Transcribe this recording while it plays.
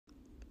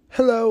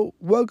Hello,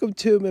 welcome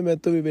to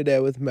Memento Mi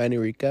Video with Manny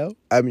Rico.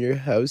 I'm your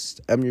host.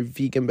 I'm your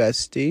vegan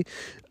bestie.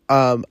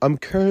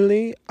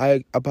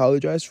 I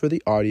apologize for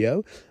the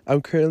audio.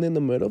 I'm currently in the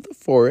middle of the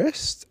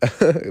forest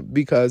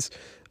because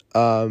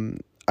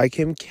I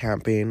came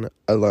camping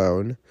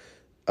alone,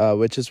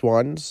 which is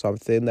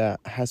something that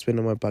has been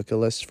on my bucket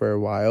list for a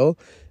while,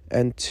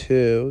 and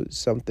two,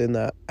 something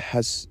that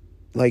has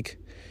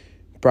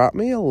brought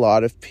me a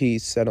lot of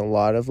peace and a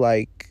lot of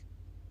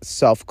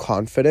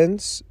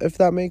self-confidence, if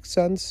that makes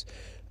sense.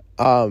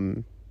 I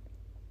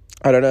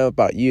don't know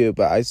about you,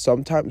 but I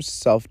sometimes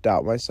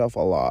self-doubt myself a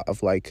lot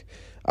of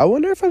I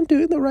wonder if I'm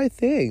doing the right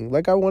thing.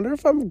 I wonder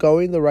if I'm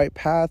going the right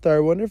path, or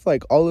I wonder if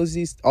all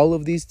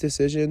of these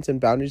decisions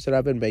and boundaries that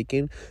I've been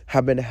making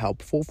have been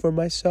helpful for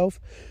myself.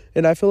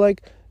 And I feel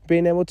like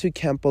being able to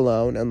camp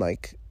alone and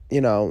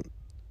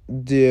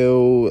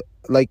do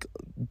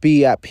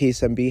be at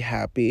peace and be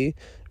happy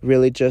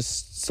really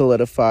just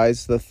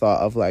solidifies the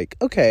thought of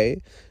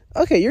okay,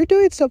 you're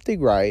doing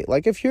something right.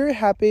 If you're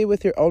happy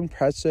with your own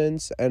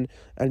presence and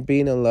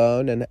being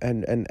alone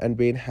and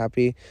being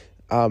happy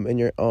in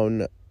your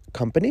own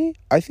company,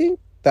 I think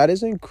that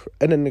is an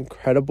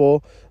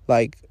incredible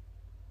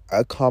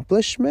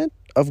accomplishment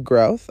of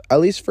growth,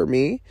 at least for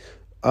me.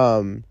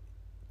 And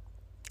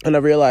I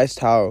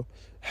realized how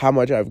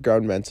much I've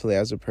grown mentally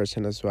as a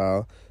person as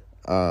well.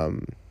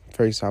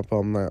 For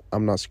example,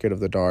 I'm not scared of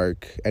the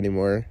dark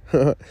anymore.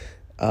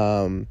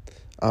 I'm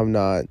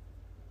not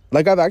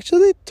I've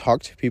actually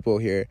talked to people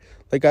here.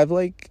 I've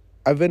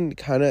been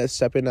kind of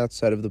stepping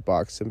outside of the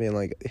box and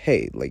being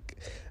hey,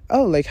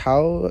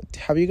 how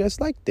have you guys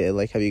liked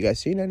it? Have you guys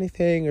seen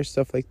anything or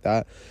stuff like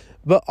that?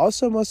 But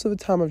also most of the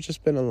time I've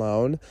just been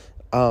alone.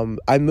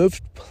 I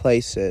moved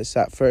places.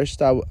 At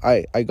first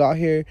I got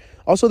here.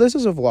 Also, this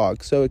is a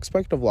vlog, so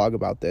expect a vlog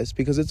about this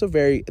because it's a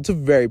very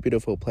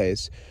beautiful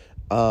place.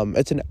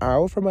 It's an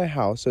hour from my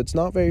house, so it's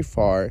not very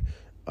far.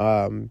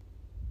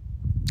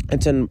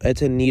 It's in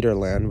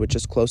Nederland, which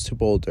is close to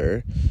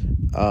Boulder.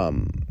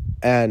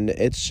 And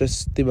it's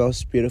just the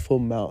most beautiful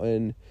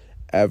mountain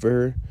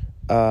ever.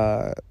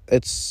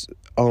 It's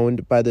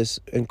owned by this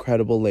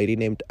incredible lady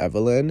named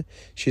Evelyn.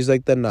 She's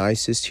the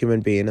nicest human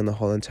being in the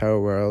whole entire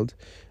world.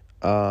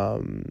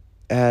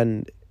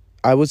 And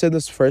I was in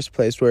this first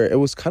place where it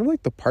was kind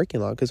of the parking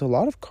lot because a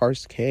lot of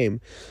cars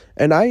came,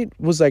 and I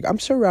was I'm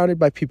surrounded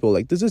by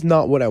people. This is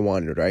not what I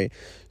wanted, right?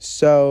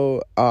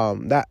 So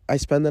that I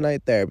spend the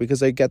night there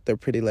because I get there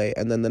pretty late,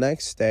 and then the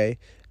next day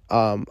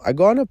I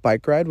go on a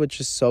bike ride, which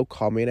is so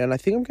calming, and I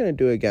think I'm gonna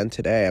do it again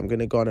today. I'm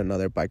gonna go on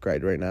another bike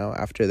ride right now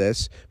after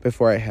this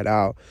before I head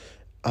out.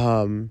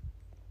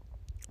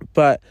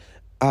 But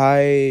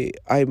I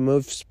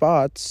moved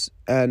spots,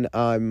 and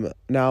I'm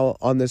now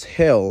on this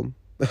hill.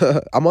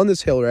 I'm on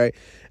this hill, right?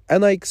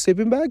 And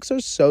sleeping bags are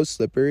so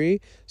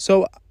slippery.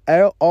 So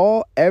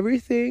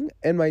everything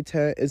in my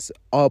tent is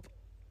up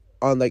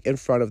on in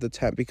front of the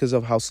tent because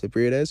of how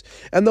slippery it is.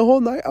 And the whole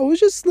night I was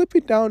just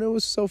slipping down. It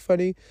was so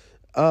funny.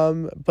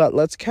 But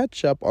let's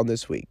catch up on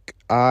this week.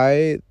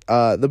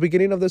 The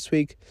beginning of this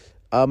week,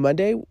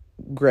 Monday,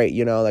 great,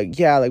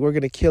 we're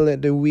gonna kill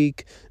it the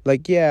week.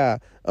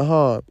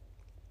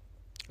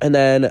 And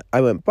then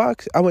I went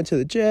to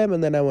the gym,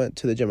 and then I went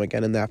to the gym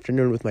again in the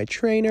afternoon with my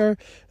trainer.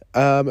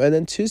 And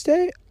then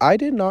Tuesday, I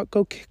did not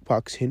go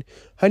kickboxing.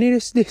 I need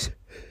to sneeze.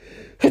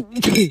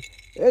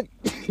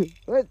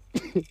 What?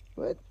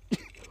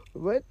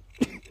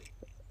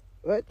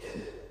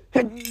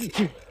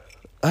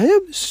 I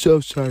am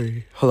so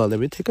sorry. Hold on, let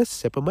me take a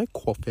sip of my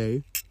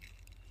coffee.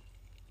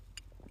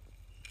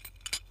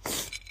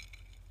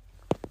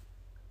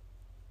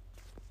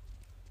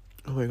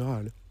 Oh my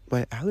god,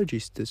 my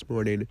allergies this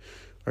morning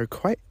are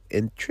quite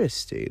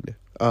interesting.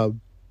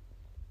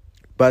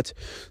 But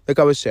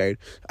I was saying,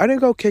 I didn't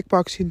go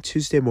kickboxing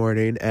Tuesday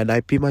morning, and I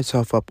beat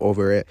myself up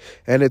over it.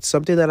 And it's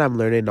something that I'm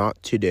learning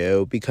not to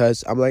do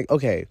because I'm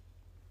okay,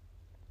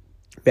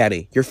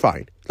 Manny, you're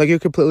fine. You're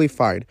completely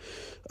fine.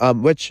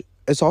 Which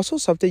is also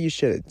something you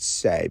shouldn't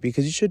say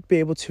because you should be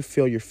able to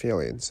feel your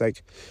feelings.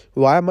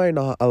 Why am I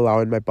not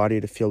allowing my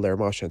body to feel their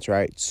emotions,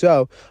 right?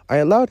 So I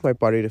allowed my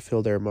body to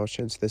feel their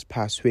emotions this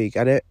past week,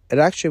 and it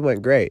actually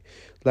went great.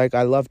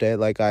 I loved it.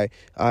 I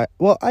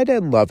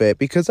didn't love it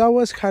because I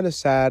was kind of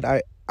sad.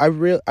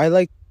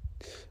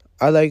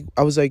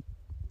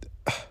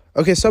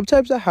 Okay,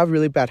 sometimes I have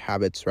really bad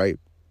habits, right?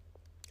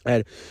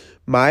 And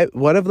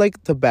one of my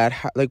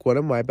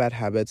bad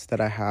habits that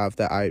I have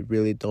that I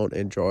really don't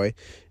enjoy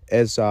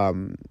is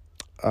dating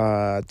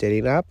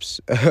apps.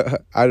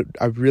 I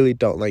really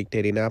don't like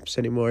dating apps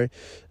anymore.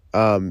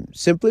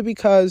 Simply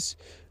because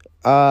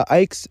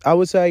I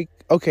was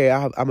okay,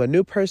 I'm a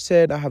new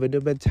person, I have a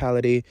new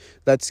mentality,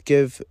 let's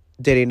give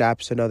dating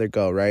apps another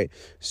go, right?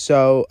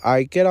 So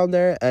I get on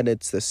there, and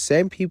it's the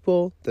same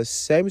people, the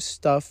same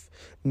stuff,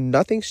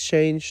 nothing's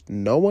changed,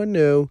 no one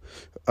new.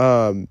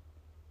 Well,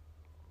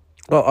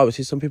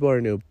 obviously some people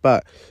are new,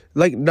 but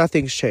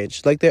nothing's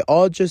changed. They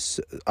all just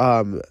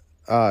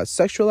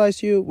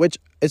sexualize you, which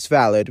is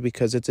valid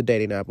because it's a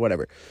dating app,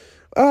 whatever.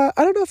 I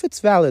don't know if it's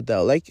valid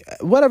though. Like,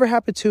 whatever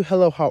happened to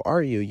hello, how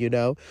are you? You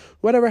know,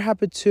 whatever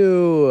happened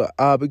to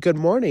good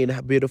morning,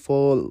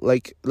 beautiful.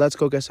 Like, let's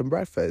go get some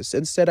breakfast.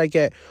 Instead, I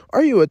get,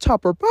 are you a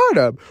top or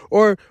bottom,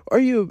 or are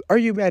you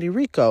Matty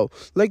Rico?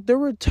 Like, there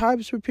were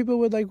times where people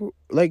would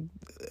like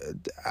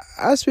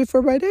ask me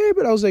for my name,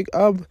 and I was like,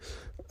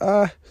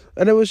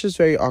 and it was just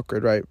very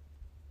awkward, right?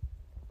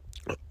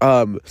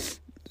 Um,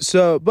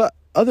 so, but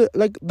other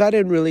like that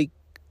didn't really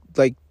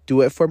like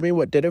do it for me.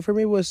 What did it for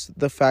me was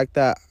the fact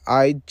that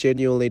I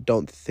genuinely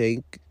don't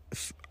think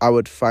I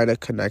would find a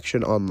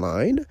connection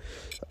online.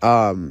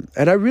 And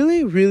I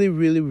really, really,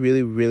 really,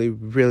 really, really,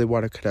 really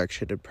want a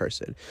connection in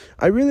person.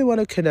 I really want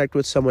to connect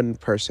with someone in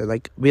person.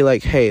 Like, be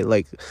like, hey,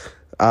 like,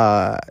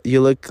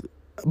 you look,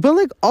 but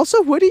like,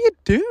 also, what do you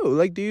do?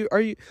 Like,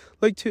 are you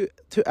like to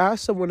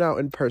ask someone out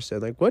in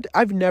person? Like, what?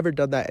 I've never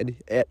done that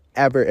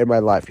ever in my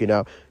life.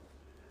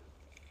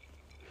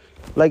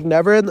 Like,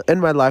 never in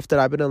my life that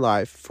I've been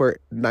alive for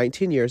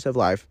 19 years of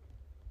life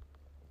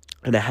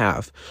and a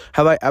half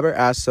have I ever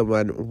asked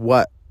someone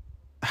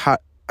how.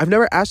 I've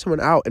never asked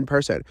someone out in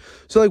person.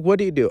 So, like, what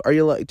do you do?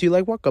 Do you,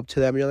 like, walk up to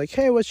them and you're like,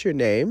 hey, what's your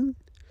name?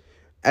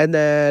 And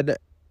then,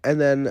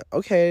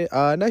 okay,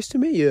 nice to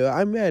meet you.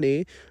 I'm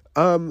Manny.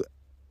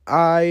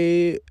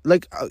 I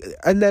like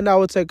and then I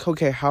was like,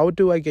 okay, how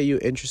do I get you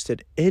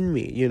interested in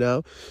me?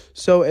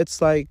 So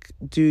it's like,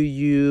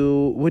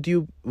 would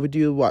you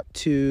want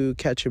to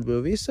catch a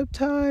movie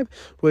sometime?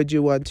 Would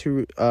you want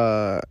to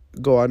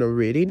go on a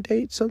reading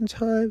date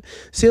sometime?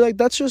 See, like,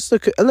 that's just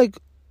like,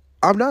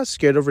 I'm not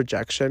scared of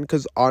rejection,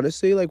 because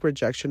honestly, like,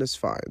 rejection is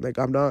fine. Like,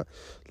 I'm not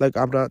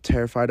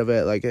terrified of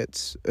it. Like,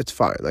 it's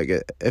fine. Like,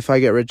 if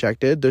I get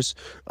rejected, there's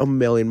a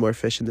million more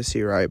fish in the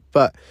sea, right?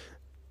 But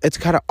it's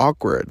kind of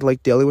awkward,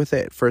 like, dealing with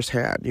it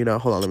firsthand,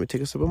 Hold on, let me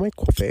take a sip of my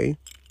coffee.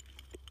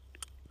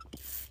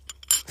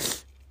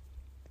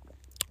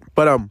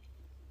 But,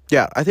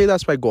 yeah, I think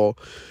that's my goal.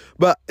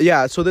 But,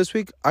 yeah, so this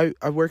week, I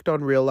worked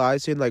on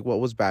realizing, like, what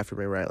was bad for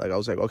me, right? Like, I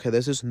was like, okay,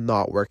 this is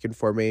not working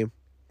for me.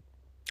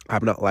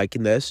 I'm not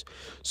liking this.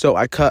 So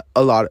I cut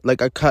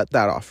that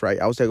off, right?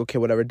 I was like, okay,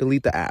 whatever,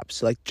 delete the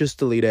apps. Like, just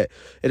delete it.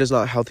 It is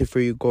not healthy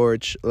for you,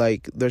 Gorge.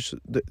 Like,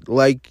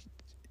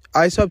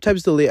 I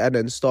sometimes delete and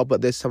install,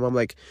 but this time I'm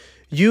like,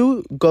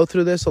 you go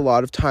through this a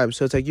lot of times,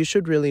 so it's like, you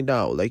should really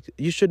know. Like,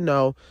 you should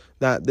know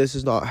that this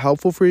is not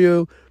helpful for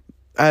you.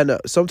 And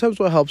sometimes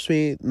what helps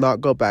me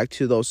not go back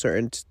to those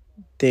certain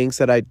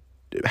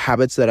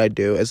habits that I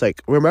do is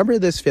like, remember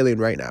this feeling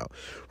right now.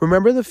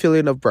 Remember the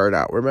feeling of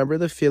burnout. Remember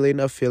the feeling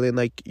of feeling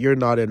like you're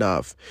not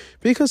enough.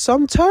 Because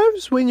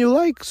sometimes when you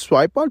like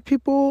swipe on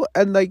people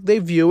and like they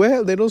view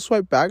it, they don't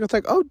swipe back, it's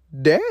like, oh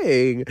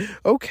dang,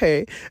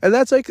 okay. And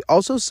that's like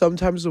also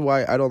sometimes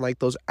why I don't like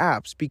those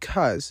apps,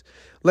 because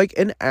like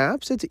in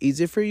apps it's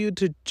easy for you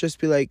to just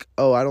be like,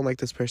 oh, I don't like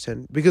this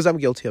person, because I'm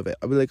guilty of it.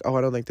 I'll be like, oh,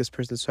 I don't like this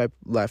person, swipe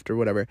left or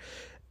whatever.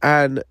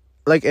 And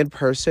like in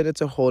person, it's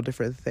a whole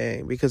different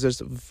thing, because there's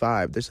a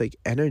vibe, there's like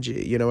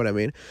energy, you know what I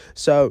mean?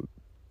 So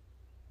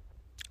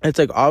it's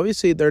like,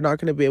 obviously they're not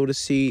going to be able to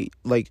see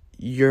like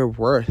your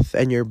worth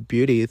and your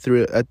beauty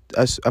through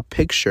a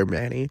picture,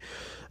 Manny.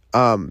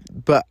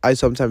 But I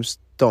sometimes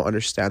don't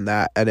understand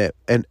that, and it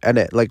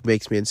like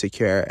makes me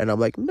insecure, and I'm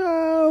like,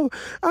 no,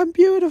 I'm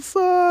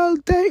beautiful,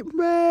 date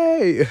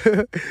me.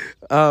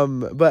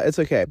 But it's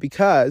okay,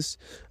 because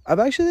I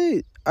want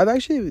to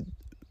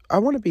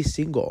be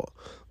single.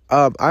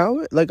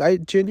 I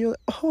genuinely,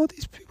 oh,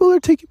 these people are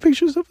taking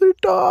pictures of their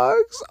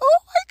dogs. Oh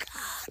my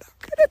God, I'm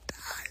gonna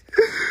die.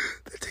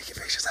 They're taking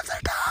pictures of their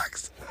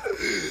dogs.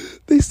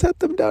 They set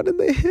them down in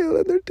the hill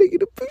and they're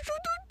taking a picture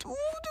of their dog.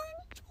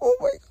 Oh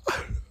my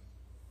God.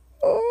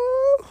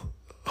 Oh.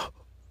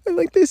 And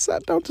like, they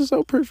sat down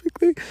so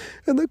perfectly,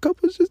 and the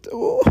couple's just,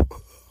 oh.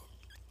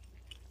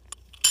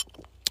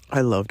 I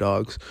love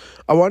dogs.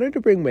 I wanted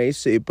to bring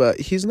Macy, but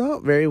he's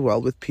not very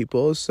well with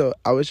people, so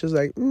I was just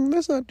like,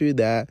 let's not do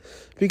that,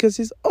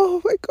 because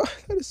oh my God,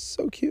 that is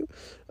so cute.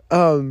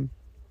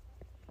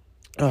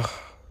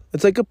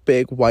 It's like a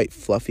big white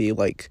fluffy,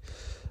 like,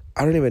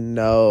 I don't even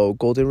know,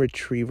 golden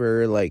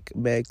retriever, like,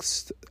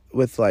 mixed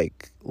with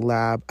like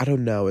lab. I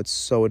don't know, it's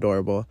so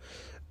adorable.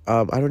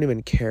 I don't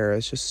even care.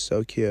 It's just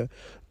so cute.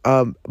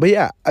 But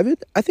yeah, I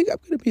think I'm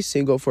gonna be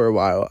single for a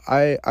while.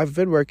 I've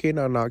been working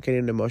on not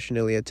getting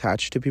emotionally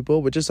attached to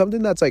people, which is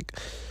something that's like,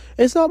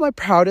 it's not my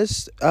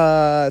proudest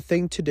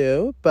thing to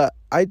do, but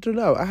I don't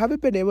know. I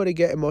haven't been able to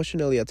get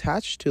emotionally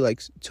attached to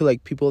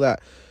like people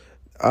that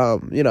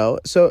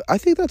so I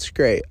think that's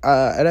great.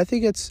 And I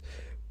think it's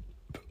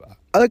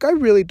like, I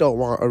really don't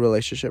want a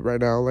relationship right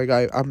now. Like,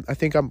 I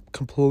think I'm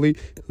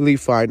completely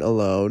fine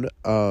alone.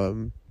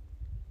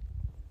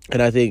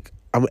 And I think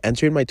I'm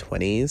entering my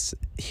 20s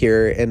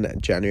here in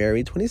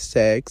January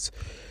 26th.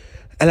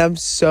 And I'm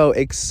so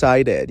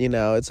excited,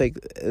 It's like,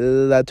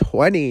 la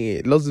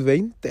 20, los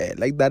 20.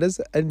 Like, that is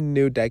a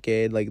new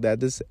decade. Like,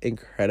 that is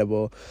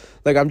incredible.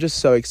 Like, I'm just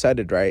so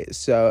excited, right?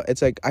 So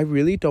it's like, I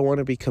really don't want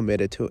to be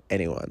committed to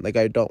anyone. Like,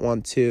 I don't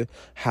want to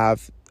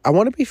have I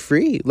want to be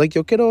free. Like,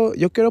 yo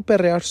quiero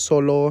perrear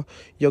solo.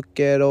 Yo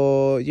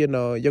quiero,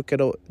 yo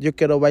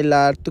quiero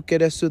bailar. Tú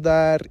quieres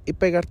sudar y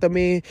pegarte a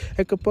mí.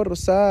 El cuerpo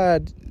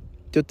rosar.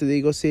 Yo te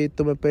digo, si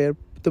tú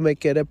me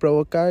quieres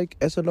provocar,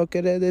 eso no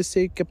quiere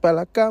decir que para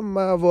la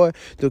cama voy.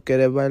 Tú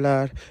quieres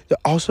bailar.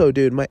 Also,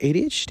 dude, my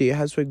ADHD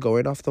has been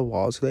going off the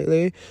walls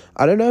lately.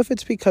 I don't know if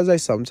it's because I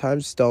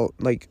sometimes don't,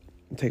 like,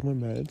 take my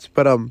meds,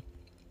 but,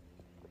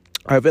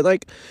 I've been,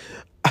 like,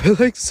 I'm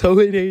like so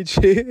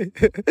ADHD.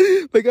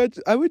 Like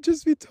I would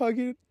just be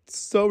talking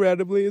so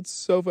randomly. It's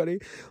so funny.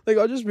 Like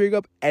I'll just bring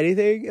up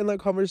anything in like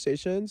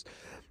conversations,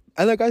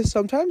 and like I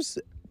sometimes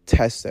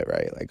test it,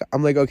 right? Like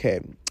I'm like,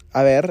 okay,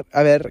 a ver,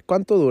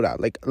 cuánto dura?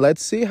 Like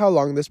let's see how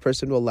long this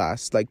person will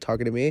last. Like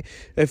talking to me,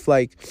 if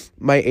like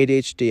my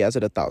ADHD is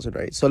at 1,000,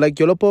 right? So like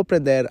yo lo puedo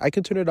prender. I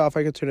can turn it off.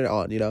 I can turn it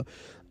on.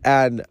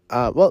 And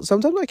well,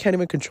 sometimes I can't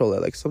even control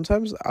it. Like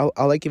sometimes I'll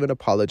like even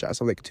apologize.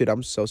 I'm like, dude,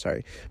 I'm so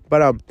sorry,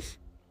 but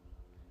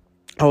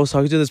I was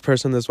talking to this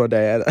person this one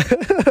day, and I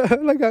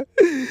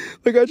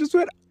just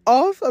went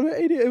off. I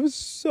mean, it was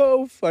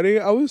so funny.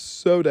 I was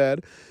so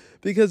dead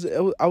because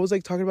I was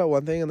like talking about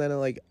one thing, and then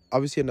like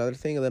obviously another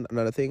thing, and then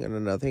another thing, and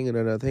another thing, and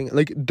another thing.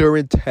 Like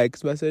during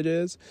text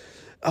messages,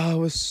 oh, it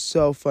was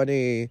so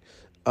funny.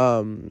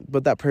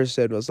 But that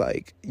person was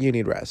like, "You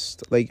need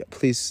rest. Like,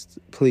 please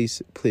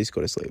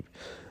go to sleep."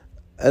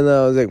 And then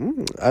I was like,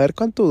 a ver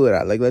cuánto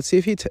dura. Like, let's see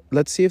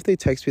if they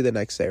text me the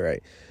next day,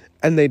 right?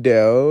 And they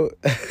do.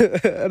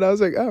 And I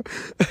was like, oh.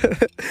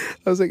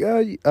 I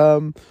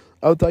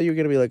thought you were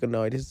gonna be like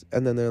annoyed.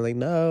 And then they're like,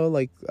 no,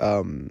 like,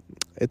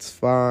 it's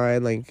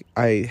fine. Like,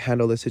 I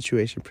handle the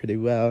situation pretty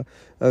well.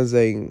 I was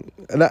like,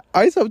 and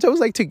I sometimes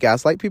like to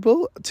gaslight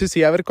people to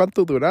see a ver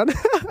cuánto duran.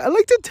 I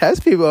like to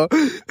test people.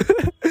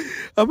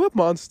 I'm a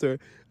monster.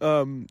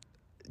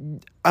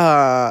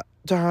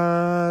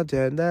 Turn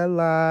the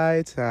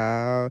lights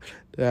out.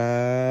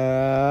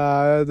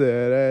 Da,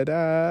 da, da,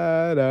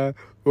 da, da.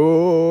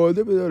 Oh,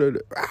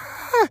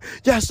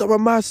 yes, I'm a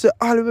monster.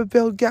 Oliver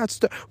Bill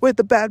Gatster with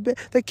the bad bit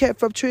that came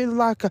from Sri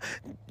Lanka.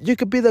 You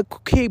could be the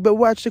king, but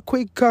watch the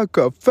queen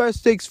conquer.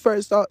 First things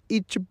first, I'll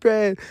eat your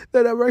bread.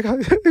 Then I work out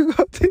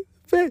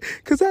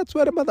because that's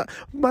what a mother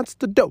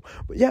monster do.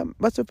 Yeah,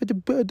 monster for the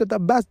bird that the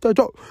master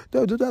do.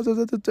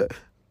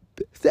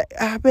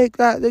 I make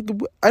that.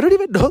 I don't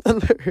even know the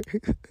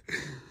lyrics.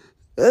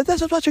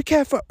 This is what you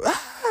care for.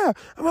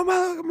 I'm a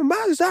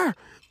monster.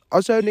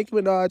 Also, Nicki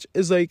Minaj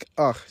is like,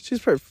 oh, she's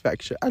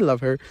perfection. I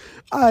love her.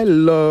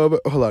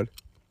 Hold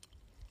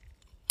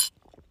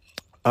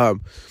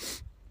on.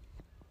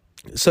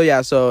 So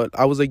yeah, so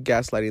I was like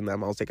gaslighting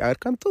them. I was like, a ver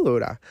cuánto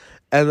dura.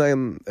 And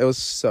then it was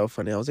so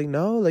funny. I was like,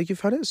 no, like you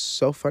found it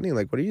so funny.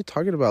 Like, what are you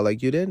talking about?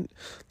 Like, you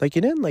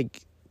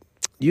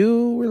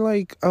were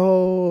like,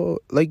 oh,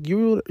 like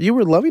you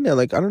were loving it.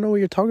 Like, I don't know what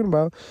you're talking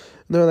about.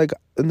 And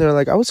they're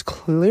like, I was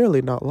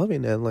clearly not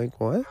loving it. Like,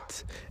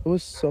 what? It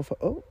was so fun.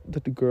 Oh, the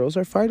girls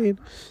are fighting.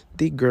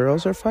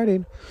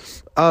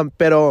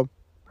 Pero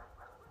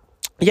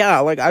yeah,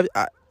 like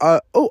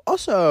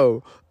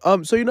also,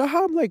 so you know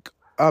how I'm like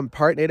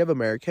part Native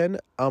American.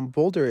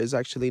 Boulder is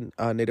actually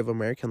Native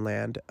American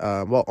land.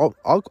 Well,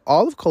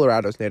 all of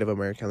Colorado is Native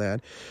American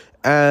land.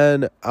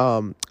 And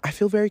I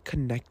feel very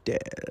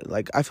connected.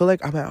 Like I feel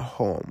like I'm at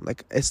home.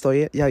 Like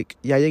estoy like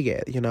ya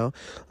llegué,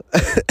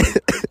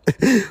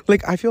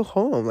 Like I feel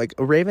home. Like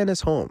Raven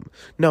is home.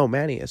 No,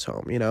 Manny is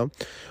home.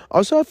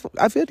 Also,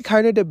 I feel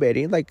kind of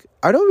debating. Like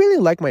I don't really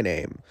like my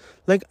name.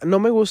 Like no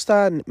me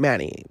gusta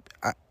Manny.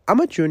 I'm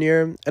a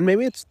junior, and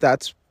maybe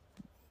that's.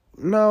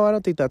 No, I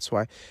don't think that's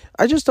why.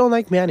 I just don't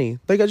like Manny.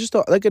 Like I just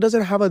don't like. It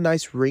doesn't have a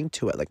nice ring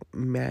to it. Like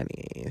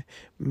Manny,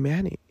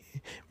 Manuel.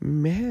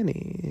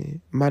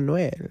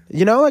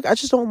 Like I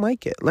just don't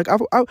like it. Like I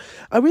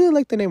really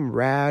like the name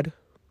Rad,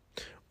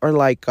 or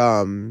like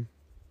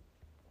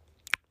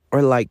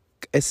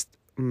it's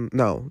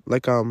no,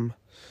 like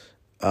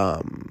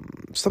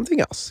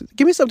something else.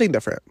 Give me something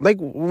different. Like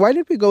why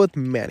did we go with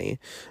Manny?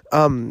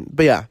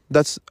 But yeah,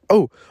 that's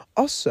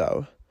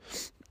also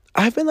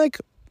I've been like,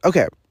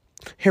 okay,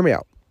 hear me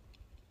out.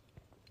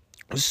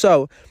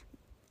 So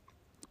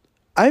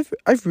I've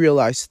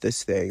realized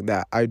this thing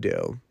that I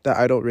do that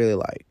I don't really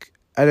like,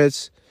 and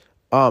it's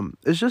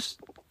just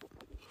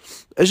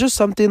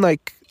something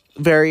like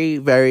very,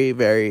 very,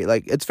 very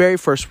like it's very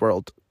first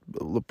world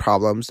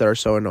problems that are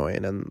so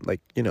annoying, and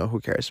like who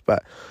cares?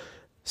 But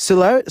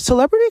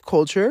celebrity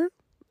culture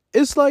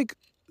is like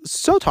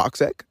so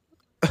toxic.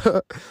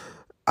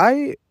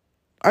 I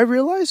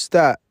realized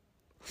that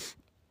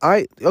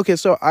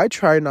so I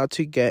try not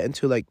to get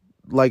into like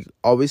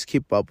always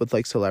keep up with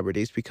like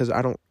celebrities because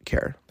I don't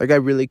care. Like I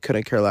really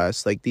couldn't care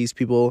less. Like these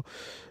people,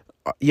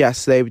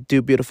 yes, they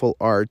do beautiful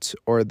art,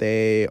 or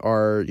they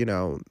are,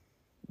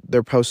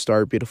 their posts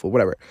are beautiful,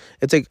 whatever.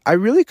 It's like I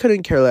really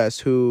couldn't care less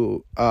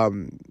who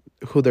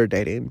they're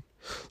dating.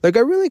 Like I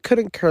really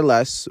couldn't care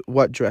less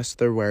what dress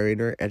they're wearing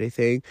or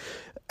anything.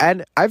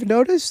 And I've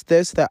noticed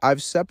this, that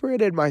I've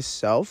separated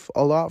myself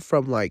a lot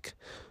from like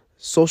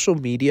social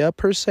media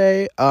per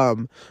se,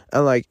 and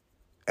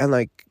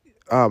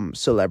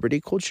celebrity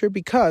culture,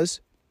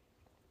 because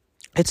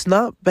it's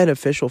not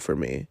beneficial for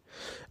me,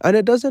 and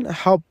it doesn't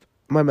help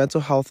my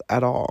mental health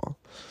at all.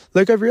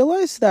 Like, I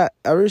realized that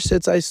ever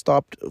since I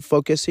stopped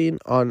focusing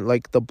on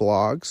like the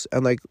blogs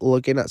and like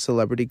looking at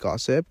celebrity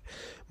gossip,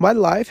 my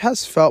life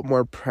has felt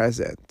more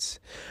present.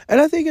 And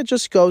I think it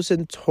just goes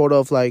in total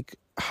of like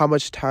how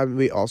much time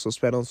we also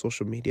spend on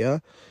social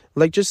media.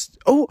 Like, just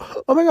oh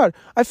my god,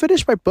 I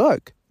finished my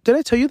book. Did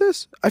I tell you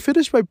this? I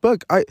finished my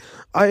book.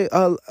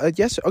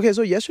 Yes. Okay,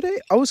 so yesterday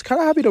I was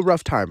kind of having a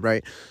rough time,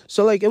 right?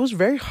 So like it was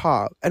very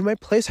hot, and my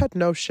place had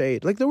no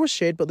shade. Like, there was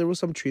shade, but there was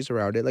some trees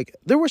around it. Like,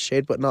 there was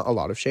shade, but not a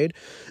lot of shade.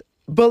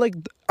 But like,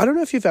 I don't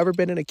know if you've ever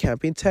been in a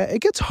camping tent.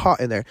 It gets hot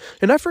in there,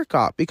 and I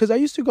forgot because I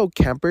used to go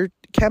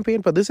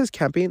camping, but this is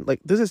camping. Like,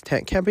 this is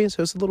tent camping,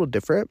 so it's a little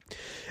different,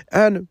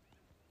 and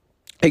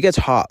it gets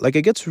hot. Like,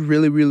 it gets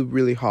really, really,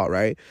 really hot,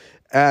 right?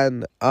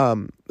 And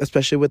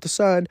especially with the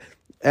sun.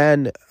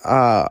 And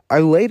I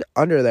laid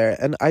under there,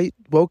 and I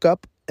woke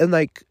up and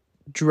like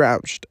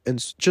drenched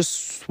and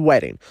just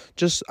sweating.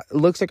 Just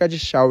looks like I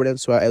just showered in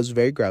sweat. It was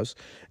very gross.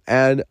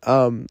 And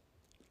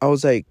I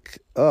was like,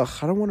 ugh,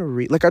 I don't want to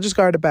read. Like, I just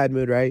got in a bad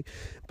mood, right?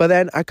 But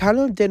then I kind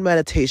of did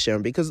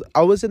meditation because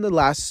I was in the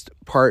last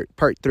part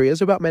 3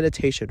 is about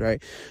meditation,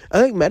 right?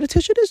 I think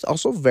meditation is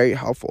also very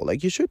helpful.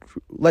 Like, you should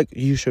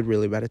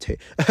really meditate.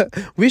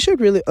 We should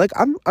really, like,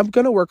 I'm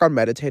going to work on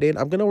meditating.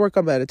 I'm going to work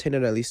on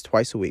meditating at least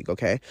twice a week,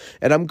 okay?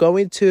 And I'm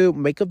going to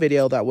make a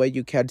video that way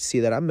you can see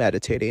that I'm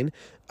meditating.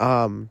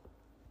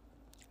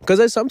 Because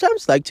I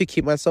sometimes like to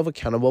keep myself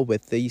accountable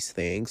with these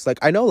things. Like,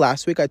 I know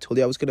last week I told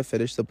you I was going to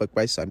finish the book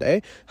by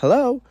Sunday.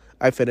 Hello,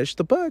 I finished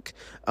the book.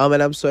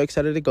 And I'm so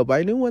excited to go buy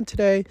a new one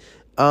today.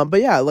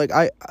 But yeah, like,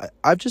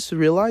 I've just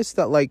realized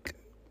that, like,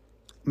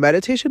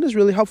 meditation is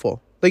really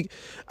helpful. Like,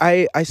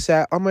 I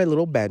sat on my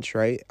little bench,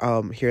 right,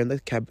 here in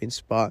the camping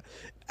spot.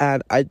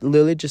 And I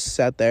literally just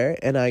sat there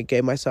and I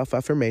gave myself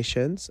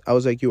affirmations. I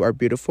was like, you are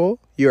beautiful.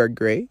 You are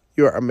great.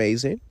 You are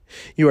amazing.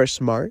 You are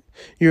smart.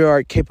 You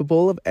are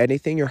capable of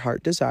anything your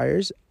heart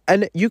desires.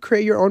 And you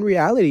create your own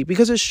reality,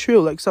 because it's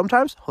true. Like,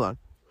 sometimes when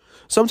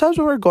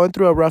we're going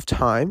through a rough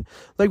time,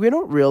 like, we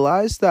don't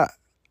realize that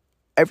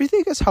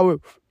everything is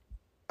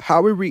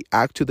how we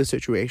react to the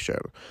situation.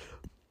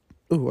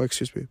 Oh,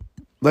 excuse me.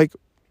 Like,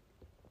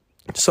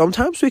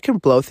 sometimes we can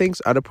blow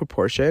things out of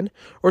proportion,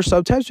 or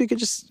sometimes we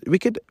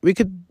could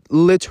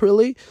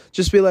literally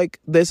just be like,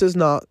 this is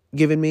not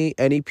giving me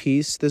any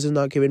peace, this is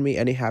not giving me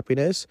any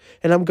happiness,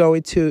 and I'm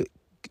going to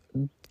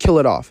kill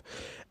it off.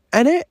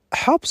 And it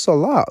helps a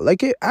lot.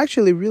 Like, it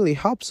actually really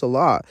helps a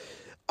lot.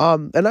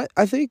 And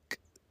I think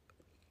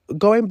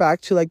going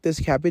back to like this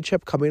camping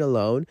trip, coming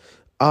alone,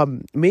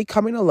 me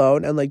coming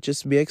alone and like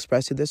just me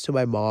expressing this to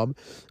my mom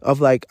of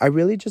like, I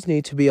really just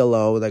need to be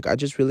alone. Like, I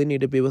just really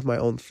need to be with my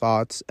own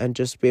thoughts and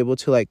just be able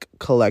to like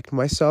collect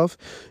myself,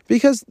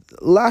 because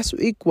last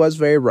week was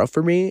very rough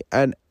for me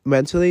and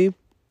mentally.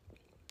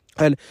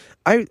 And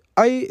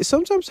I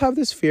sometimes have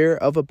this fear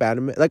of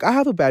abandonment. Like, I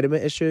have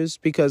abandonment issues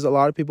because a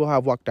lot of people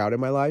have walked out in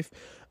my life,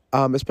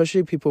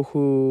 especially people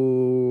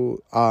who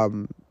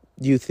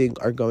you think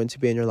are going to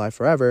be in your life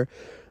forever.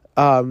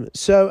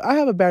 So I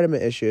have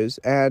abandonment issues,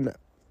 and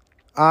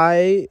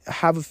I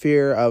have a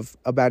fear of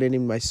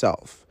abandoning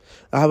myself.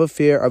 I have a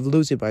fear of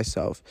losing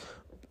myself.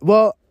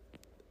 Well,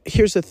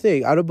 here's the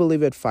thing. I don't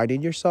believe in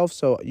finding yourself,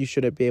 so you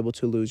shouldn't be able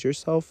to lose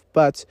yourself.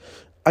 But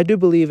I do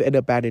believe in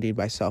abandoning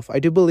myself. I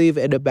do believe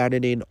in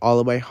abandoning all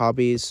of my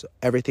hobbies,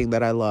 everything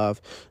that I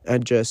love,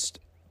 and just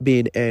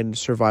being in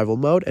survival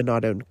mode and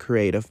not in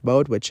creative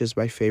mode, which is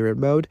my favorite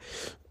mode.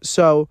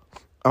 So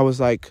I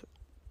was like,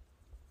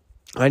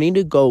 I need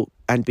to go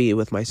and be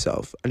with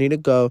myself. I need to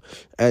go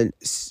and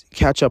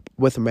catch up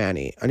with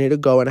Manny. I need to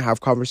go and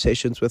have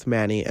conversations with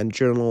Manny and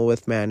journal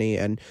with Manny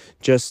and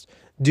just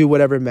do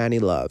whatever Manny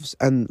loves.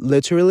 And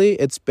literally,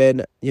 it's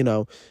been,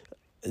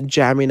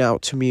 jamming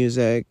out to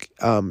music,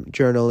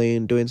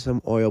 journaling, doing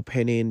some oil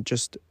painting,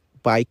 just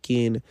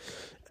biking,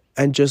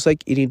 and just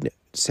like eating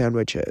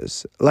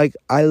sandwiches. Like,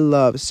 I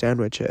love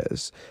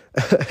sandwiches.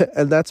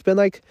 And that's been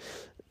like,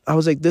 I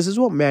was like, this is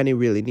what Manny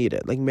really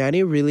needed. Like,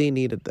 Manny really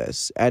needed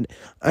this. And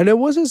it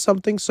wasn't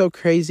something so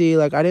crazy.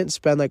 Like, I didn't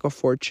spend like a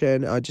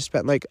fortune. I just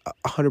spent like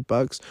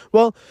 $100.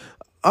 Well,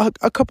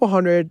 a couple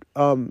hundred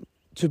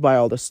to buy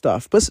all this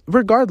stuff. But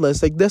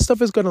regardless, like, this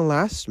stuff is going to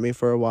last me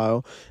for a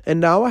while. And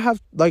now I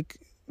have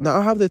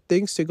the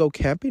things to go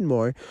camping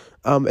more.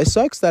 It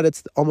sucks that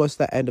it's almost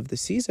the end of the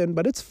season,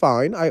 but it's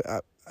fine. I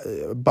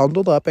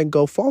bundled up and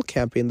go fall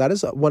camping. That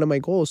is one of my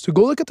goals, to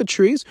go look at the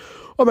trees.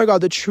 Oh my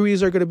god, the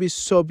trees are gonna be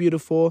so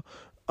beautiful.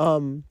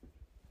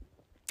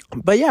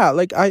 But yeah,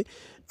 like, I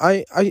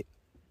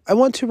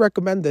want to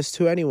recommend this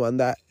to anyone,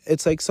 that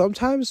it's like,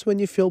 sometimes when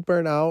you feel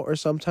burnout, or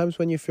sometimes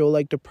when you feel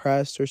like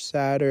depressed or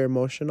sad or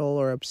emotional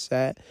or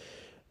upset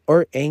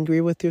or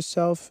angry with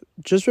yourself,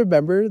 just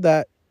remember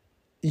that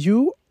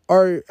you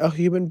are a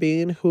human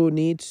being who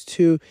needs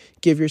to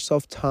give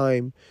yourself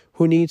time,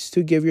 who needs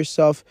to give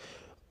yourself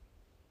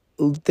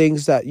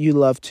things that you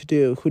love to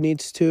do, who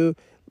needs to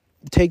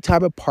take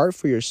time apart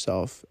for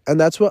yourself. And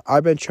that's what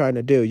I've been trying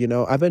to do.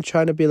 I've been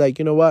trying to be like,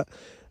 you know what,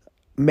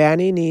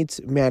 Manny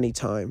needs Manny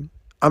time.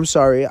 I'm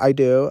sorry, I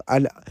do.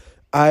 And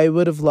I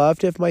would have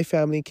loved if my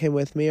family came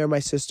with me, or my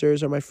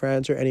sisters or my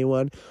friends or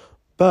anyone.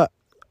 But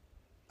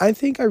I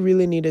think I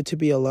really needed to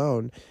be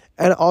alone.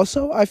 And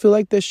also, I feel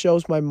like this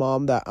shows my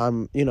mom that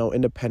I'm,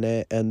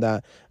 independent, and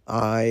that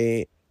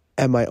I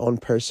am my own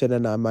person,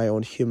 and I'm my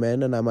own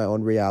human, and I'm my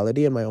own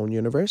reality and my own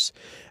universe.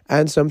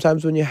 And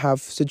sometimes when you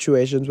have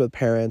situations with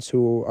parents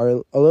who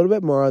are a little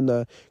bit more on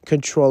the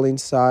controlling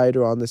side,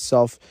 or on the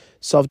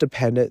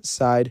self-dependent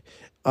side,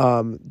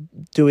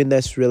 doing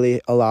this really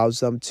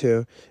allows them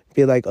to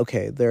be like,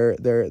 okay, they're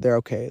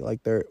okay.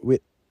 Like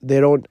they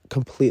don't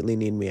completely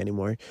need me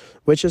anymore,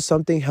 which is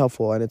something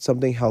helpful, and it's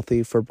something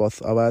healthy for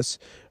both of us.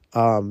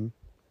 And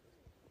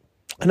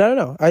I don't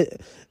know. I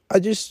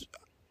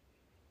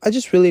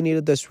just really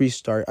needed this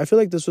restart. I feel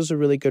like this was a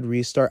really good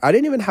restart. I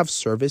didn't even have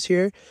service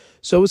here,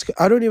 so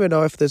I don't even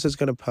know if this is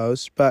gonna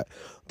post, but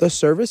the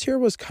service here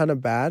was kind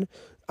of bad.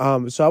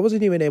 So I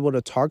wasn't even able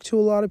to talk to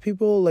a lot of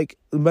people. Like,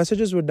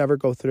 messages would never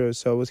go through,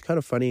 so it was kind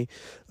of funny.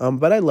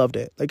 But I loved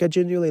it. Like, I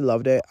genuinely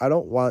loved it. I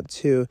don't want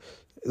to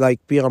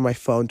like be on my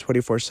phone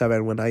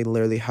 24/7 when I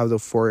literally have the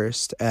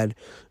forest and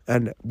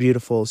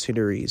beautiful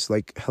sceneries.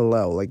 Like,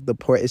 hello, like the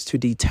point is to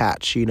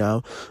detach,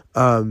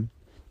 But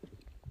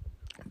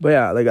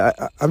yeah, like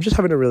I'm just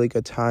having a really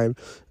good time.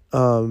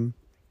 And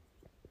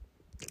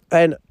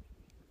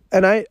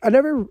I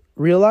never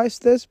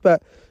realized this,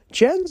 but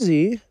Gen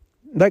Z,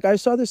 like, I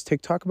saw this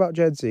TikTok about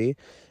Gen Z.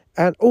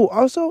 And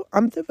also,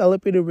 I'm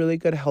developing a really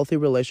good, healthy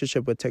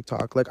relationship with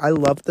TikTok. Like, I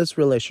love this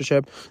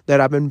relationship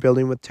that I've been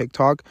building with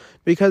TikTok,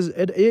 because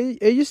it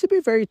used to be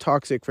very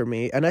toxic for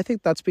me. And I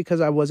think that's because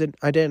I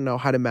didn't know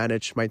how to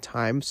manage my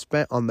time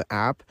spent on the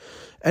app.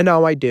 And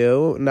now I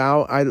do.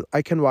 Now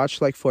I can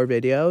watch like 4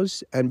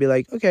 videos and be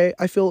like, okay,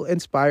 I feel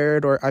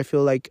inspired, or I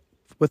feel like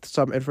with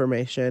some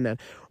information,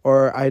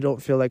 or I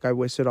don't feel like I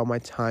wasted all my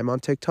time on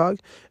TikTok,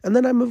 and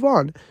then I move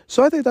on.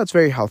 So I think that's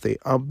very healthy.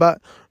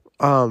 But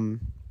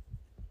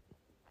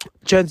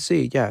Gen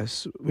Z,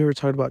 yes, we were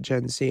talking about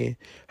Gen Z.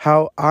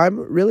 How I'm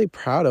really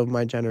proud of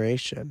my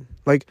generation.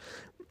 Like,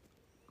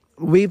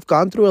 we've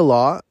gone through a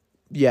lot,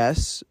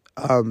 yes.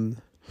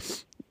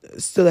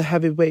 Still a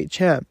heavyweight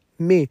champ.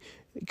 Me,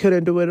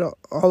 couldn't do it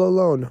all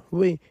alone.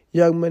 We,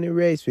 young money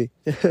raised me.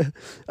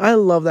 I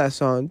love that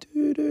song.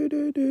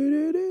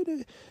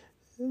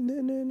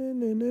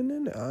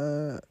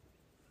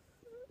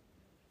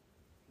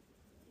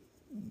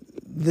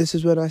 This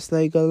is when I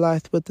slay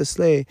Goliath with the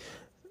sleigh.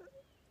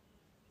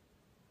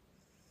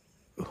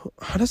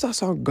 How does that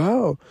song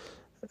go?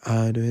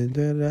 I know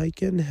that I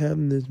can have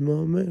this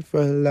moment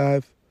for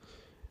life.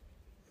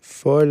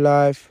 For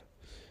life.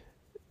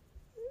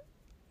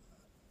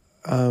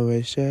 I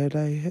wish that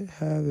I could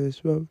have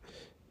this moment.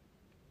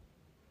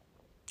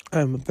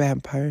 I'm a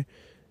vampire.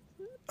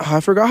 I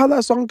forgot how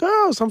that song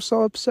goes. I'm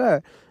so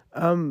upset.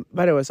 But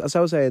anyways, as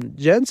I was saying,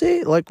 Gen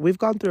Z, like, we've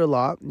gone through a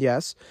lot,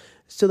 yes.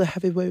 Still a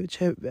heavyweight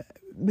champ.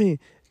 Me,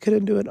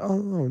 couldn't do it all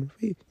alone.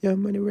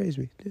 Young money raised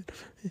me.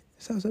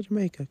 Southside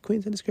Jamaica,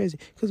 Queens, and it's crazy.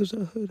 Cause there's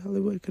a hood,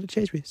 Hollywood could have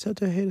changed me. Sell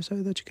to a hater,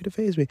 sorry that you could have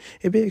phased me.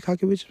 It be a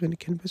cocky witch when it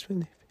can best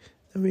friend.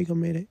 Then we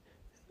gon' made it.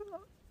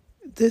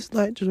 This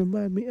night just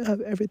remind me of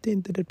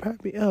everything that it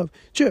deprived me of.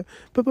 Sure,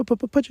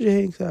 put your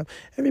hands up.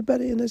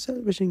 Everybody in the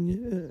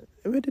celebration,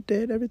 we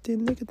did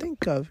everything they could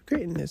think of.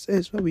 Greatness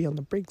is what we on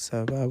the brinks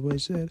of. I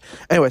wish it.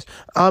 Anyways,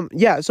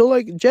 yeah. So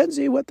like Gen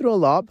Z went through a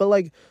lot, but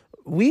like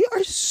we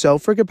are so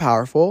freaking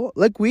powerful.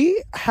 Like,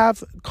 we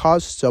have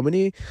caused so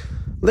many,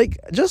 like,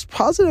 just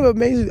positive,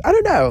 amazing. I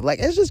don't know. Like,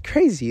 it's just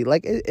crazy.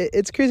 Like,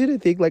 it's crazy to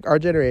think like our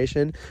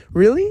generation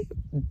really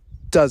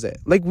does it.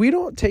 Like, we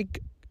don't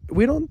take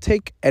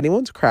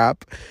anyone's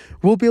crap.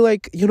 We'll be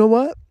like, you know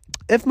what?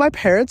 If my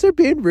parents are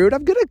being rude,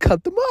 I'm gonna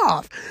cut them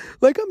off.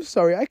 Like, I'm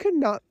sorry, I could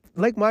not.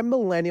 Like, my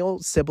millennial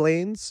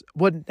siblings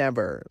would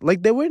never,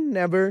 like, they would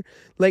never,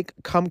 like,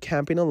 come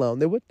camping alone.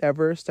 They would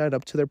never stand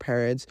up to their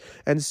parents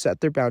and set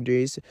their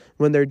boundaries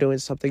when they're doing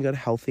something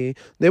unhealthy.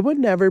 They would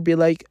never be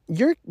like,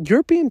 you're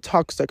being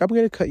toxic, I'm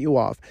gonna cut you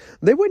off.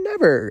 They would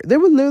never. They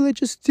would literally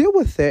just deal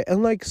with it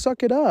and, like,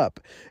 suck it up.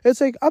 It's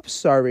like, I'm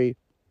sorry.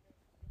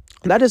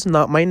 That is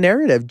not my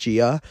narrative,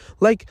 Gia.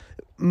 Like,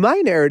 my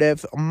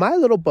narrative, my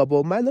little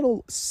bubble, my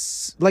little,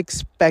 like,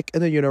 speck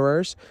in the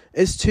universe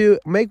is to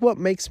make what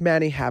makes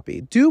Manny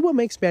happy. Do what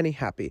makes Manny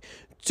happy.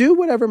 Do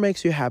whatever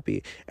makes you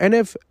happy. And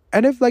if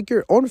like,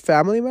 your own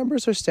family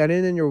members are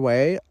standing in your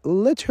way,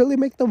 literally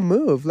make them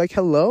move. Like,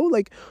 hello?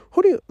 Like,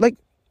 who do you, like,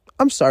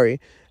 I'm sorry,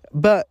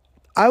 but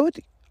I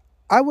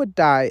would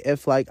die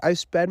if, like, I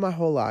spend my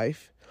whole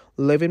life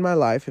living my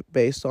life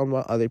based on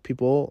what other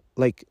people,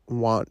 like,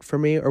 want for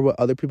me, or what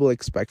other people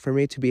expect for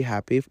me to be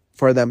happy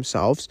for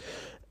themselves,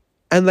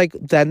 and, like,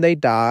 then they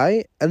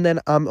die, and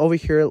then I'm over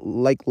here,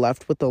 like,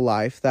 left with the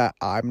life that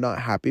I'm not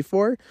happy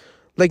for.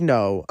 Like,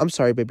 no, I'm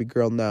sorry, baby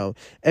girl, no.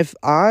 If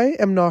I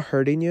am not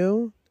hurting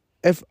you,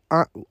 if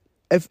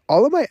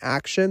all of my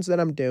actions that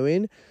I'm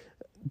doing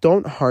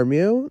don't harm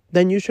you,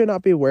 then you should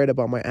not be worried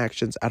about my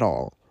actions at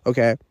all,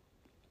 okay?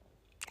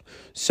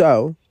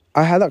 So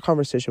I had that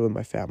conversation with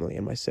my family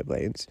and my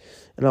siblings,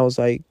 and I was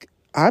like,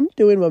 I'm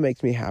doing what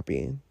makes me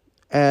happy.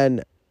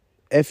 And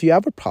if you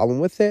have a problem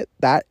with it,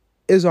 that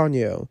is on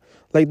you.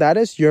 Like, that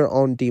is your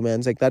own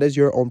demons. Like, that is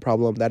your own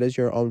problem. That is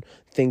your own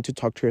thing to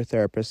talk to your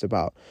therapist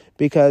about.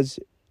 Because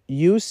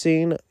you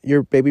seen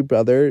your baby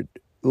brother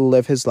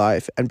live his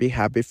life and be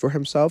happy for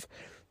himself,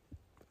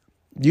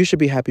 you should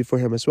be happy for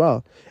him as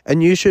well.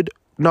 And you should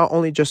not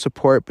only just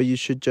support, but you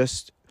should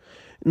just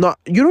not,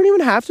 you don't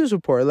even have to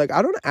support. Like,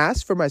 I don't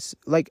ask for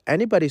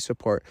anybody's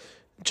support.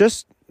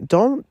 Just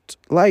don't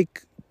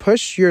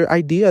push your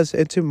ideas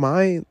into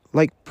my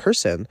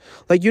person.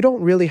 Like, you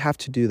don't really have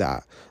to do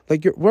that.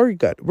 Like, we're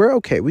good. We're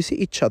okay. We see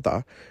each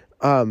other.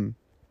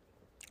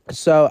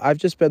 So I've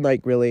just been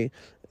really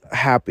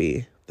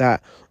happy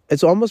that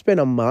it's almost been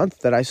a month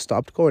that I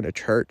stopped going to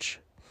church.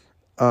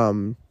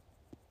 And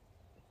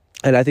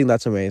I think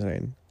that's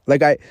amazing.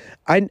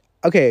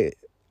 Okay,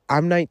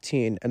 I'm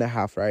 19 and a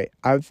half, right?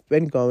 I've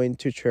been going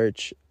to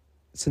church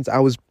since I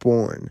was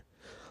born.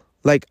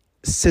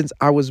 Since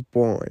I was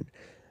born.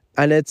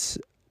 And it's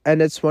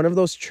one of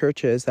those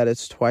churches that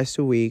it's twice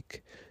a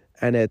week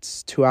and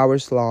it's 2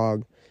 hours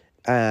long,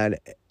 and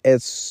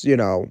it's,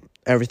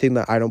 everything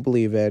that I don't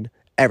believe in,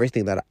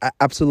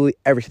 absolutely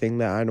everything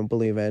that I don't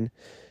believe in.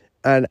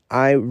 And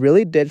I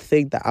really did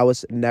think that I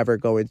was never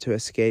going to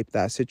escape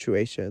that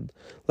situation.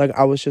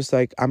 I was just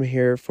I'm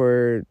here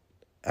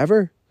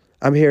forever.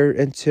 I'm here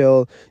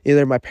until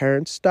either my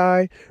parents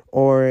die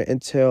or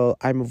until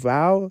I move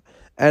out.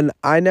 And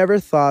I never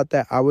thought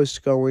that I was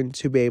going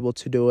to be able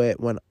to do it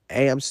when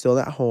A, I'm still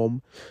at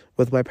home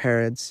with my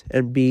parents,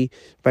 and B,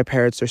 my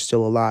parents are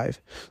still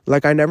alive.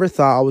 I never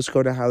thought I was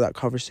going to have that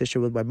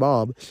conversation with my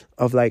mom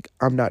of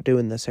I'm not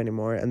doing this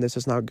anymore and this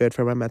is not good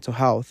for my mental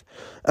health.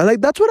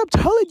 And that's what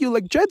I'm telling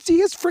you. Gen Z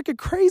is freaking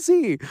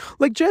crazy.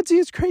 Gen Z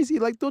is crazy.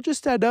 They'll just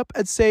stand up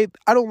and say,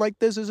 I don't like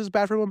this. This is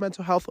bad for my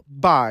mental health.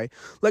 Bye.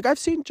 I've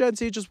seen Gen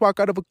Z just walk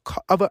out of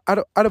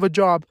a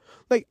job.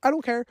 I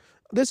don't care.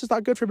 This is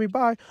not good for me,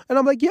 bye. And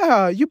I'm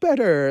yeah, you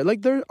better.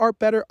 There are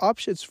better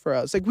options for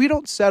us. We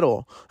don't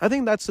settle. I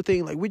think that's the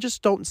thing. We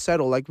just don't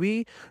settle.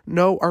 We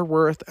know our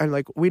worth,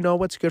 and we know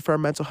what's good for our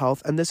mental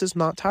health, and this is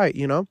not tight,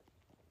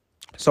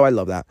 So I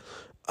love that.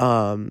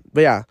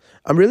 But yeah,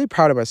 I'm really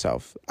proud of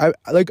myself. I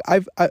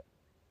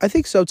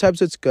think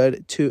sometimes it's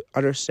good to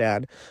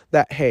understand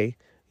that, hey,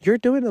 you're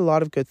doing a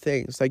lot of good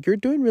things. You're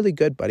doing really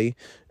good, buddy.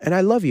 And I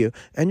love you.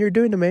 And you're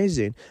doing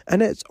amazing.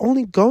 And it's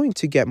only going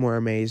to get more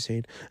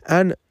amazing.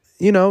 And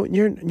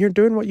you're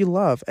doing what you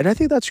love. And I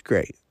think that's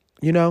great,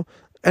 and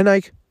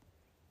I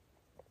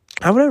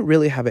wouldn't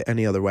really have it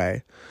any other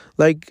way.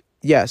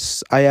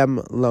 Yes, I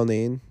am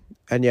lonely.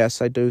 And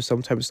yes, I do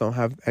sometimes don't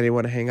have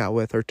anyone to hang out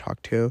with or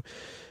talk to.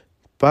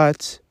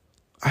 But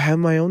I have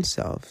my own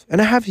self. And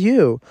I have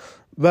you.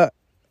 But,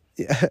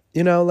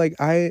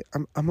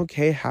 I'm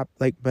okay.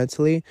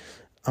 Mentally,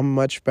 I'm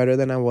much better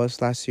than I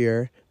was last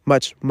year.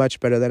 Much,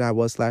 much better than I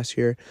was last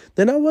year,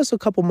 than I was a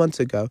couple months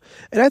ago.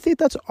 And I think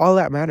that's all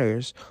that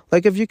matters.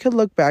 If you could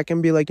look back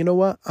and be you know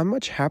what? I'm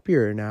much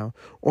happier now.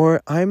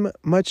 Or I'm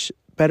much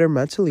better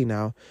mentally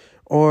now.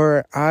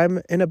 Or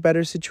I'm in a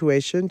better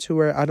situation to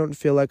where I don't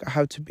feel like I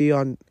have to be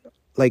on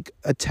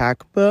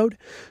attack mode.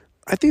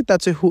 I think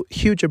that's a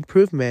huge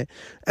improvement.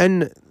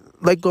 And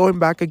going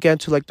back again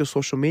to the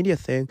social media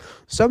thing,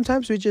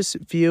 sometimes we just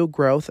view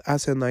growth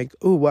as in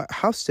ooh, what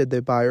house did they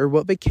buy or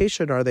what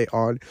vacation are they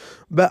on?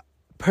 But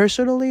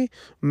personally,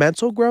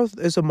 mental growth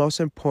is the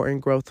most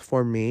important growth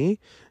for me,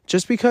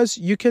 just because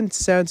you can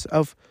sense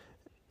of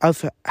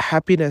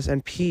happiness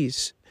and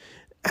peace.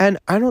 And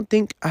I don't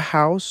think a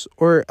house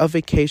or a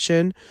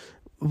vacation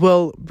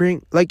will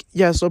bring,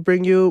 yes, it'll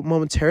bring you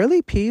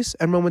momentarily peace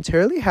and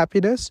momentarily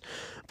happiness.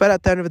 But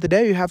at the end of the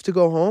day, you have to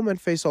go home and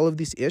face all of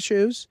these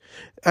issues.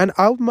 And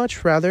I would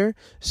much rather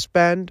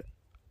spend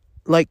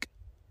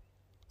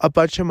a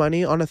bunch of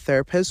money on a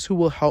therapist who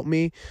will help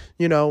me,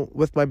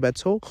 with my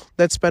mental,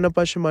 than spend a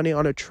bunch of money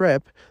on a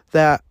trip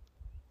that,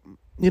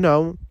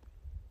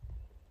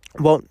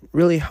 won't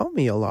really help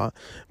me a lot.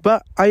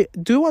 But I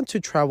do want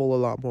to travel a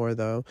lot more,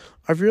 though.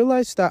 I've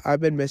realized that I've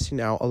been missing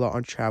out a lot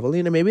on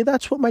traveling, and maybe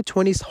that's what my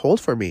 20s hold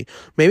for me.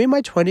 Maybe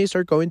my 20s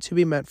are going to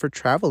be meant for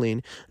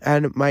traveling,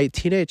 and my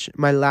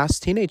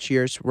last teenage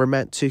years were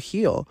meant to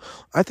heal.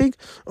 I think,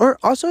 or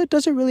also it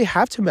doesn't really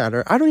have to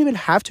matter. I don't even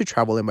have to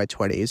travel in my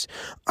 20s.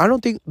 I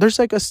don't think there's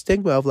a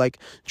stigma of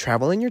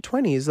travel in your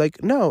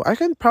 20s. No, I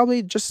can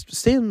probably just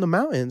stay in the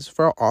mountains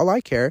for all I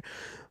care.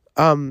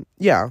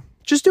 Yeah.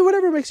 Just do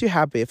whatever makes you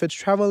happy. If it's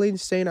traveling,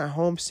 staying at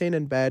home, staying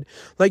in bed,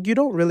 you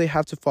don't really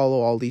have to follow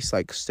all these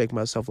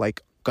stigmas of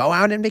go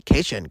out on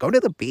vacation, go to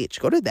the beach,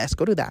 go to this,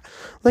 go to that.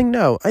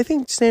 No, I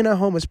think staying at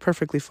home is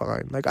perfectly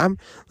fine. I'm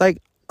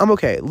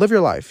okay. Live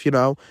your life,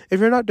 If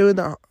you're not doing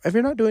that, if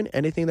you're not doing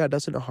anything that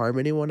doesn't harm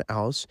anyone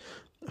else,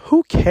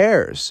 who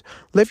cares?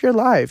 Live your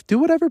life. Do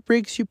whatever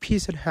brings you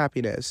peace and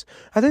happiness.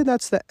 I think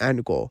that's the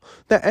end goal.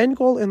 The end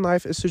goal in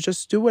life is to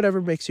just do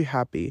whatever makes you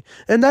happy.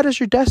 And that is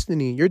your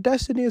destiny. Your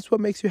destiny is what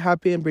makes you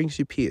happy and brings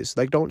you peace.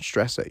 Don't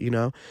stress it,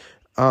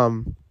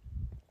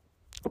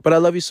 But I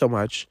love you so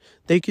much.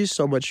 Thank you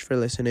so much for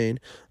listening.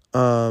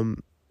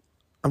 I'm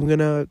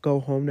gonna go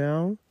home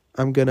now.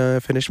 I'm gonna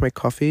finish my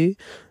coffee,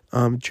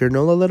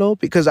 journal a little,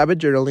 because I've been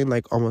journaling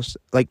like almost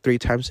like 3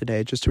 times a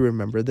day just to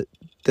remember that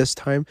this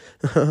time.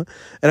 And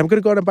I'm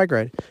gonna go on a bike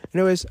ride.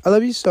 Anyways, I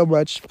love you so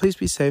much. Please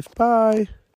be safe. Bye.